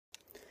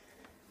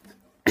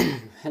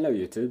Hello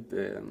YouTube,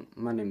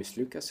 my name is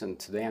Lucas and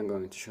today I'm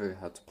going to show you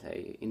how to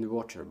play In the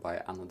Water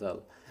by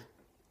Anadel.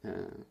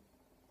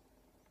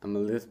 I'm a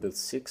little bit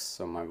sick,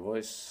 so my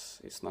voice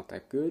is not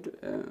that good,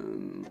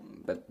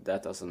 but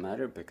that doesn't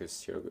matter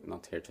because you're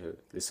not here to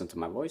listen to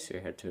my voice, you're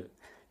here to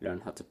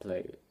learn how to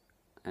play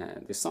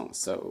this song.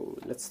 So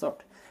let's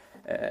start.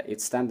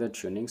 It's standard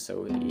tuning,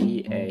 so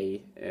E,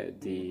 A,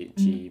 D,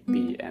 G,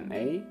 B and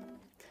A.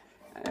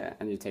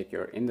 And you take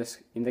your index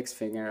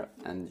finger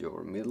and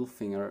your middle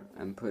finger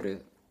and put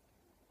it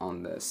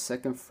on the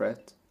second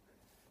fret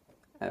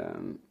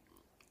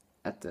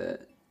at the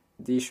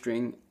D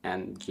string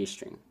and G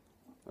string.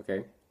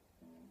 Okay,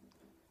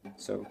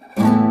 so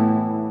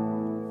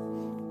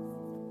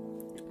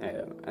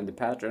and the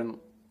pattern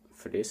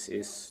for this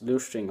is low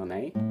string on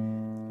A,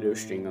 low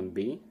string on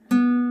B.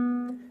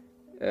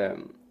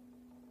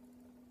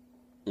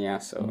 Yeah,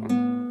 so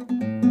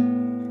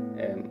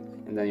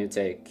and then you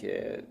take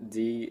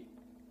D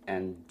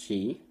and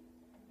G.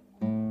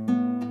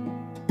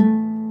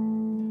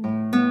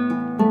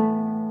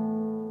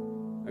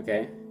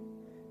 Okay,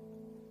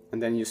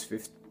 and then you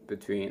switch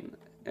between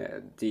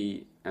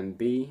D and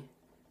B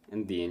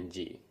and D and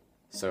G.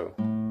 So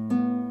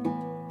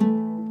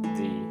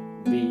D,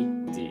 B,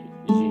 D,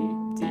 G,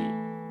 D,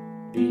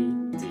 B,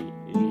 D,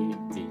 G,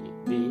 D,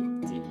 B,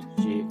 D,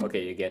 G.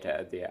 Okay, you get the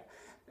idea.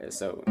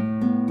 So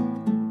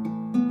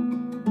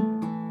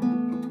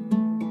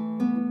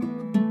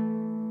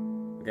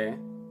okay,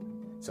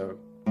 so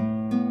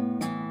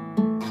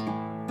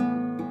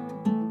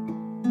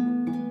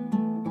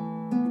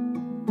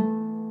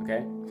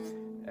okay,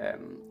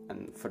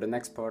 and for the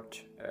next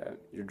part,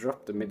 you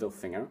drop the middle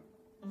finger.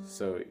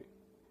 So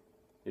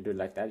you do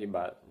like that. You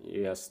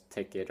just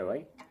take it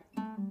away.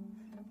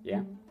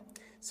 Yeah.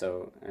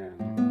 So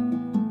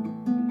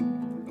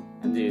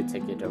and you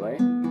take it away,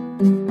 and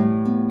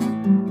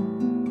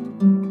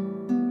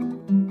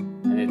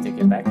you take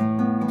it back.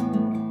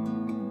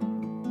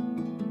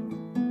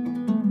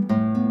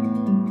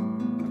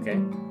 Okay.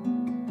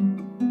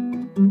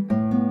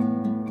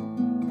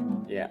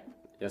 Yeah,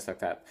 just like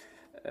that.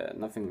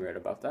 Nothing weird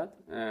about that.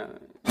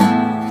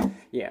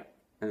 Yeah,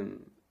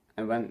 and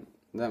when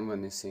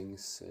he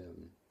sings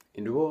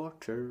in the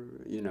water,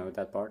 you know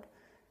that part.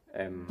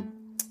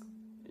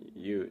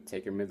 You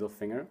take your middle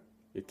finger.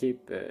 You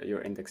keep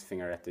your index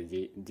finger at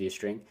the D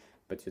string,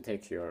 but you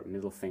take your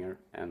middle finger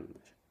and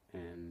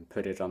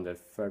put it on the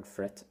third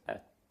fret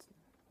at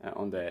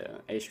on the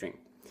A string.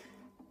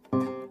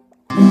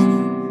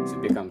 So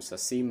it becomes a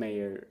C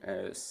major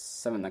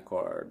 7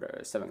 chord,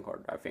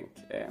 I think.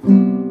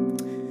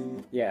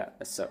 Yeah,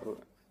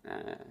 so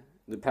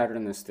the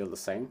pattern is still the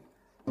same.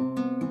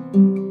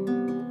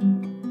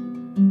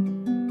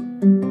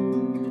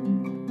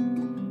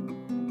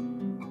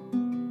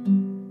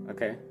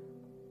 Okay.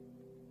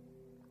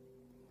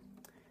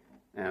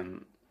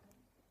 And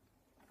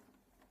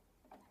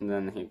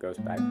then he goes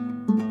back. You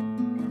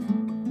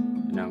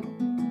know.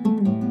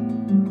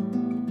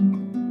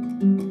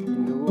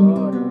 In the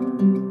water.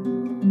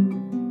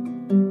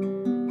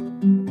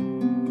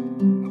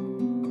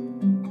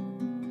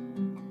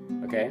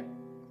 Okay.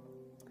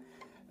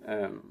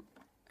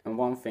 And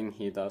one thing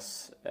he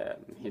does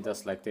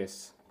like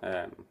this.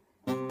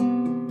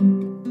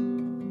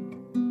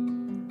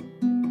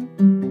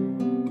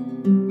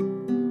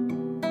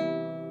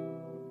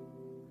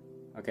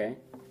 Okay,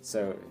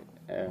 so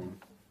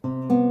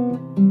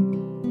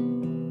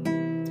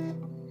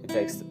it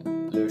takes the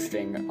low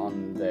string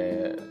on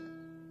the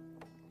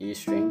E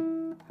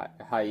string,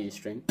 high E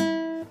string.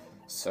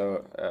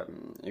 So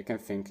you can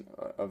think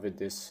of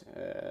it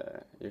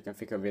you can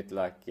think of it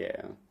like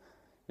you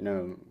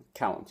know,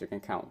 count. You can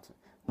count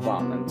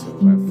 1 and 2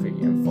 and 3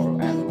 and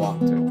 4 and 1,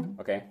 2.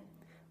 Okay,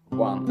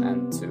 1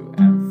 and 2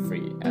 and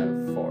 3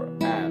 and 4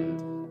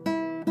 and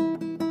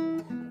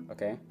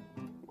okay.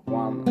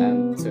 1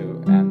 and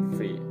 2 and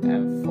 3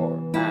 and 4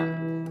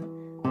 and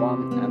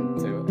 1 and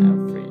 2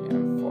 and 3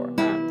 and 4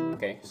 and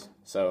okay,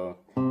 so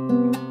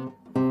 1,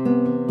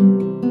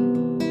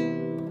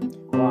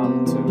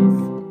 2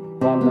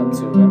 and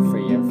 2 and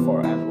 3 and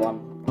 4 and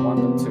 1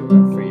 and 2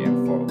 and 3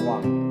 and 4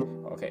 1.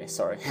 Okay,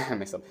 sorry, I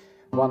messed up.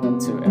 1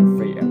 and 2 and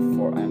 3 and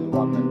 4 and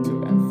 1 and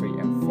 2 and 3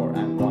 and 4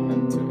 and 1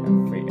 and 2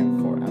 and 3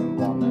 and 4 and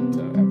 1 and 2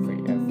 and 3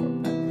 and 4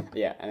 and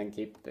yeah, and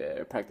keep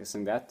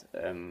practicing that.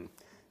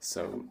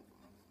 So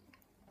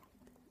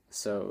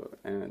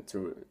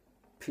to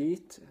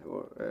repeat,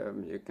 or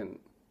you can,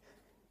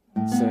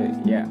 so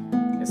yeah,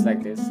 it's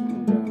like this.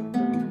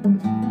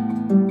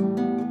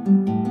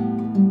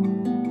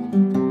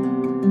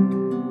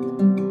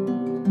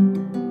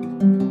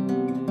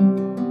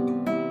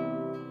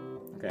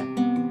 Okay.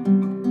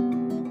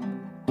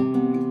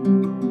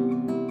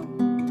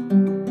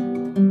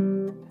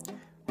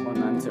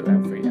 1 and 2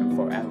 and 3 and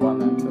 4 and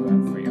 1 and 2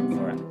 and 3 and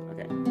 4 and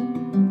okay.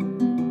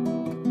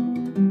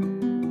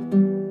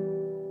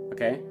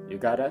 Okay, you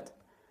got it?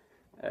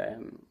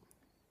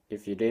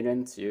 If you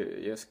didn't,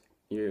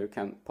 you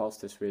can pause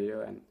this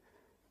video and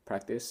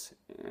practice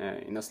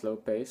in a slow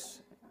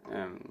pace,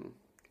 and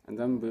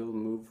then we'll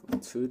move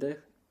to the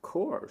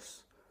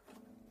chorus.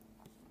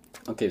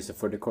 Okay, so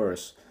for the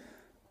chorus,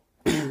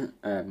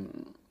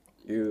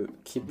 you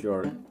keep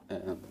your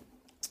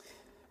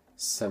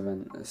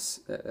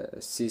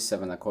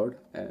C7 accord.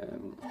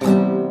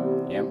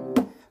 Yeah.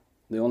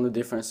 The only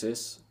difference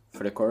is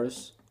for the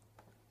chorus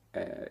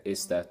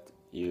is that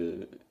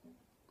you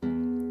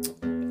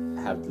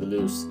have the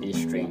loose E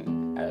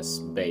string as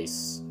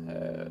bass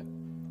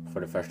for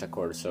the first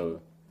accord.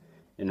 So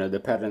you know the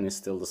pattern is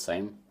still the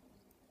same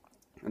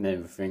and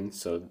everything.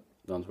 So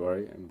don't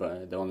worry.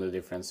 But the only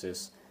difference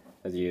is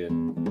that you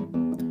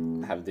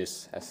have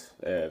this as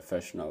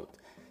first note.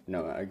 You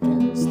know,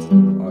 against.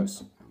 Oh,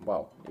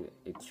 wow,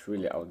 it's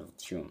really out of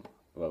tune.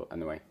 Well,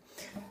 anyway,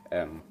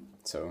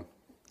 so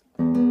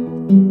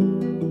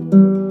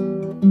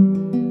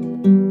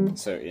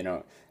you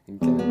know,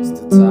 against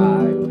the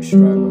tide we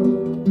struggle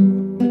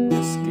with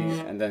the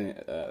skin, and then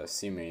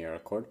C major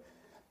chord,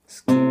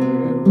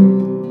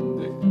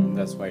 and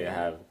that's why you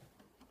have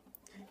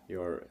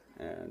your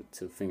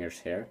 2 fingers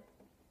here.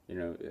 You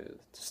know,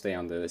 to stay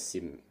on the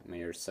C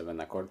major 7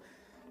 accord.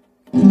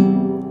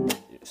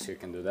 So you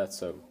can do that.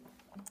 So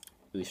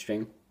E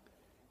string.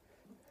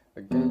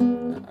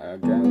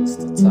 Against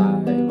the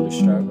tide we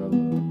struggle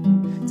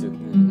to.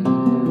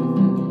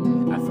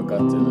 I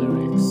forgot the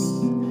lyrics.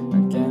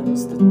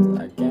 Against the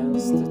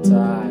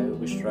tide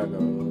we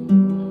struggle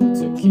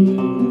to keep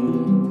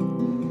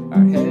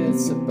our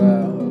heads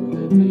above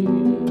the deep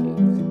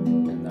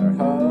and our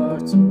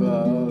hearts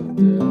above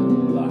the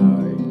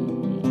light.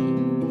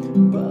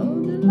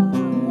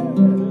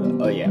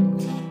 Oh yeah.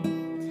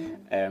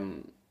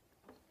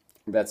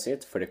 That's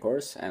it for the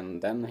chorus,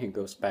 and then he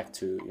goes back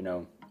to, you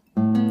know,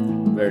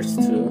 verse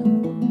 2.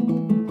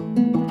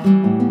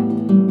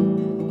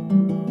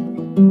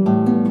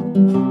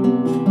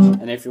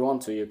 And if you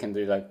want to, you can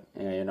do like,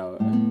 you know,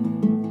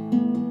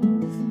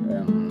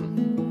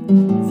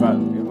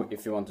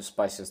 if you want to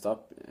spice it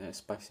up,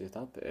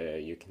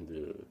 you can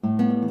do,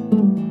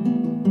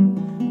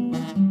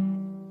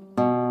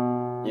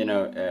 you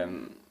know,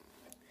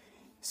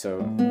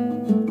 so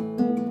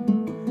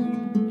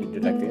you do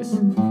like this.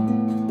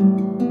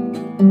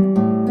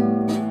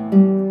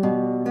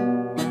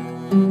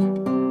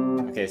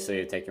 Okay, so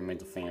you take your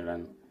middle finger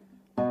and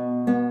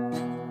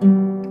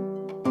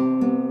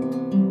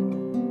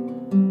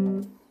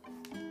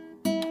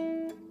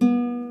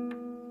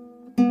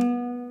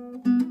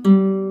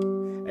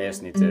I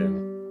just need to,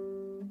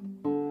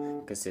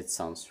 because it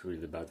sounds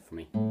really bad for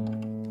me.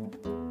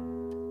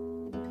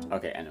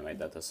 Okay, anyway,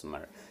 that doesn't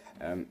matter.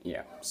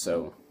 Yeah,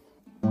 so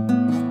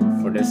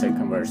for the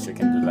second verse you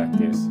can do like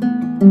this.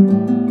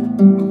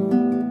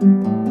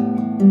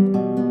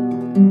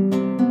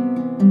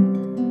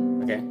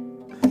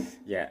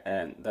 Yeah,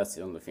 and that's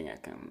the only thing I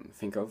can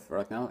think of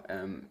right now.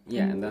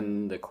 Yeah, and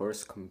then the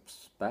chorus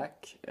comes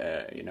back.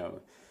 You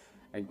know,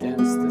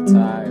 against the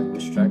tide we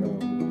struggle.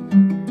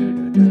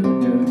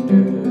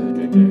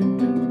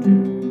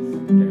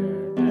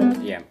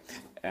 Yeah,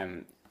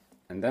 and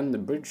then the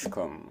bridge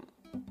come.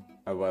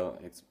 Well,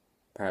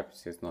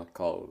 perhaps it's not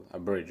called a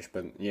bridge,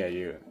 but yeah,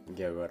 you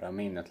get what I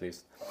mean at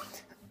least.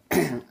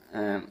 And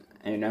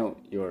you know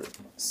your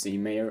C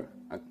major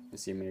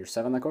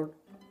 7 accord.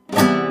 You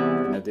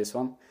know this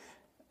one.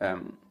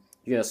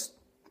 You just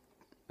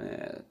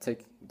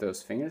take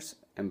those fingers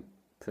and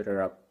put it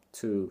up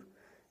 2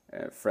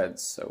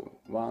 frets, so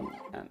 1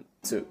 and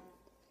 2.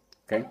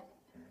 Okay,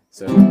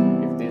 so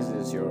if this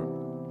is your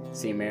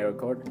C major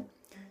chord,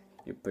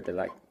 you put it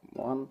like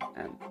 1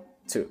 and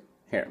 2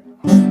 here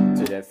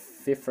to the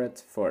 5th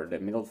fret for the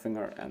middle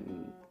finger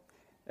and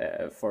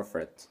 4th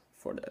fret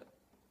for the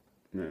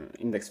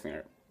index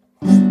finger.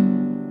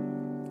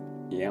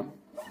 Yeah,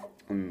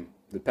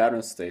 the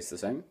pattern stays the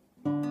same.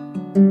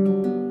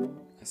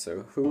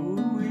 So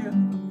who we are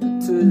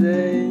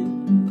today?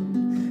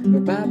 Ba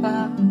ba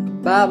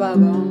ba ba bum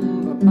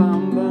ba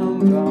bum bum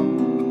bum.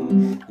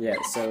 Yeah,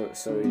 so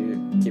you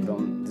keep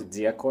on the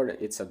D accord.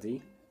 It's a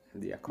D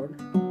accord,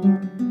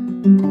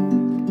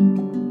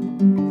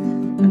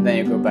 and then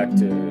you go back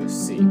to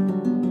C.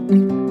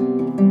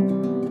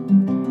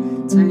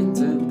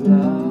 Tainted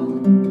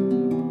blood,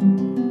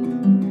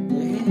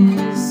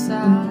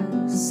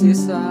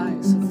 his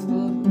eyes are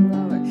full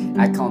of.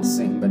 I can't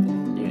sing, but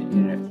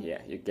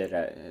you get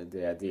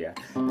the idea.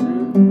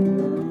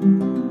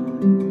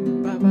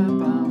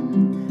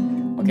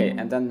 Okay,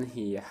 and then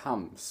he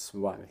hums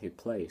while he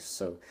plays.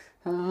 So,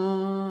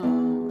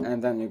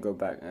 and then you go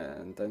back,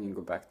 to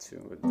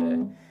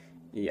the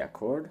E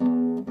accord.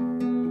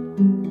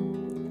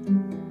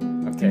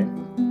 Okay,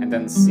 and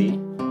then C,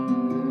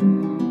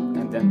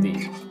 and then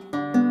D,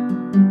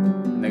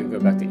 and then you go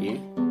back to E.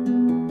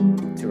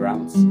 2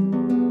 rounds.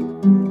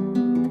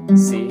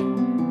 C,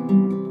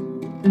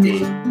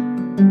 D,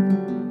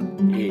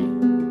 E,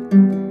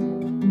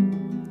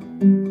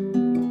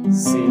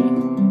 C,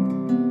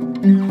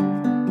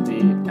 D,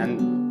 and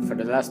for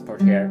the last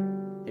part here,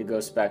 it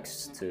goes back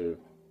to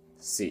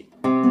C.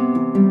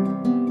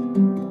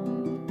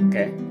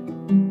 Okay,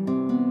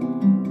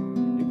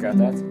 you got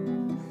that?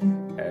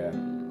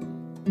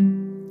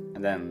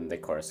 And then the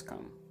chorus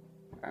come.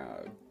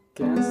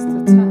 Against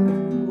the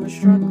time we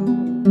struggle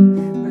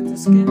with the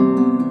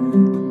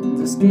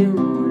skin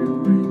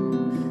would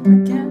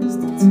bring.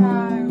 Against the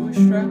tide we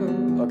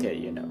struggle. Okay,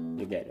 you know,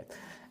 you get it.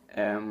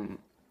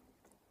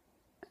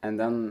 And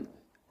then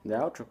the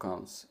outro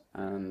comes,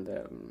 and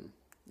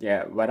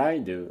yeah, what I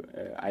do,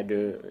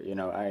 you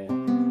know, I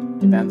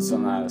dance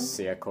on a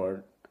C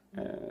chord,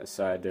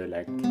 so I do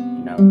like,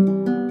 you know,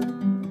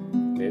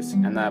 this,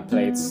 and I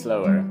play it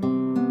slower,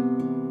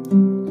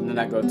 and then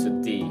I go to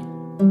D,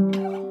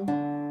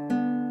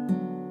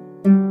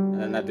 and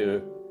then I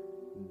do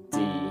D.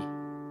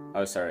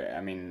 Oh, sorry,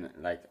 I mean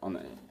like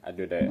I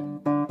do the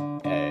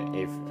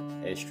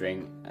A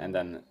string and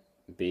then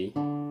B,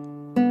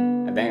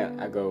 and then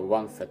I go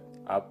one fret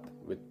up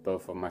with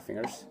both of my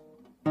fingers.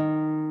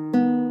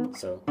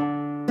 So,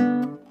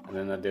 and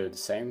then I do the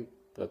same,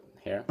 but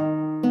here.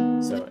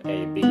 So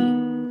A, B,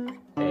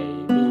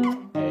 A, B,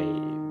 A,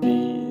 B,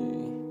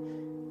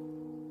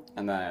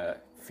 and then I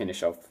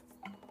finish off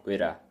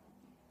with a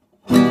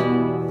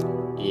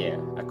E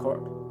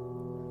chord.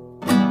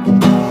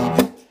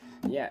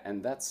 Yeah,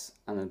 and that's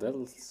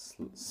Anadel's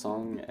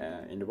song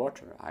In the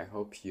Water. I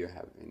hope you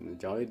have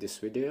enjoyed this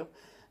video,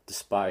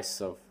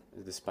 despite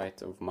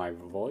of my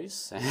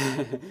voice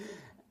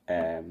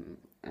and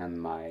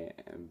my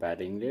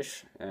bad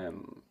English.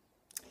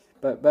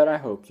 But I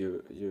hope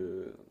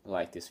you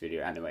like this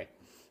video anyway.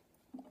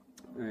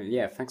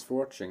 Yeah, thanks for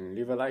watching.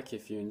 Leave a like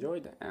if you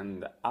enjoyed,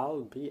 and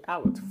I'll be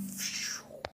out.